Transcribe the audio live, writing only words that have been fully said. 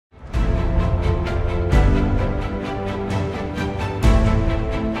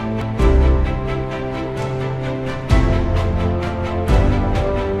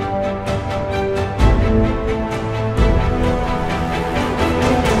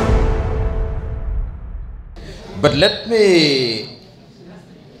But let me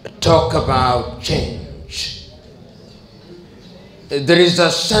talk about change. There is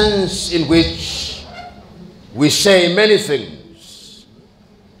a sense in which we say many things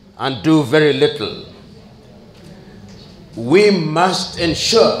and do very little. We must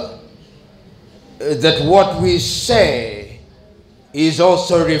ensure that what we say is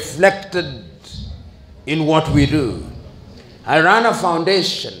also reflected in what we do. I run a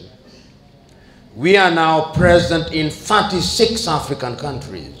foundation. We are now present in 36 African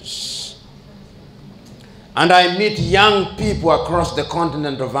countries. And I meet young people across the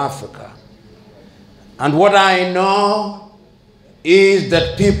continent of Africa. And what I know is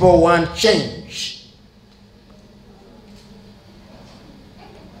that people want change.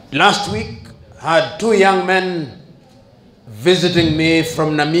 Last week, I had 2 young men visiting me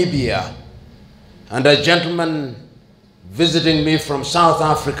from Namibia and a gentleman visiting me from South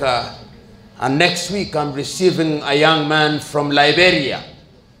Africa. And next week, I'm receiving a young man from Liberia.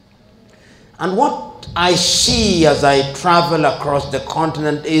 And what I see as I travel across the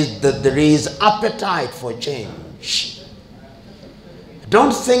continent is that there is appetite for change.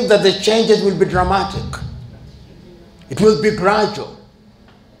 Don't think that the changes will be dramatic. It will be gradual.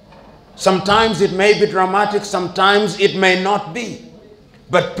 Sometimes it may be dramatic, sometimes it may not be.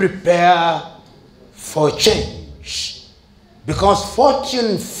 But prepare for change. Because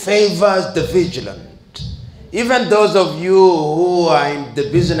fortune favors the vigilant. Even those of you who are in the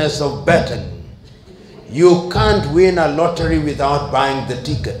business of betting, you can't win a lottery without buying the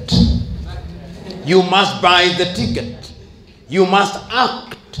ticket. You must buy the ticket. You must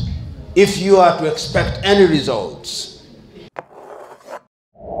act if you are to expect any results.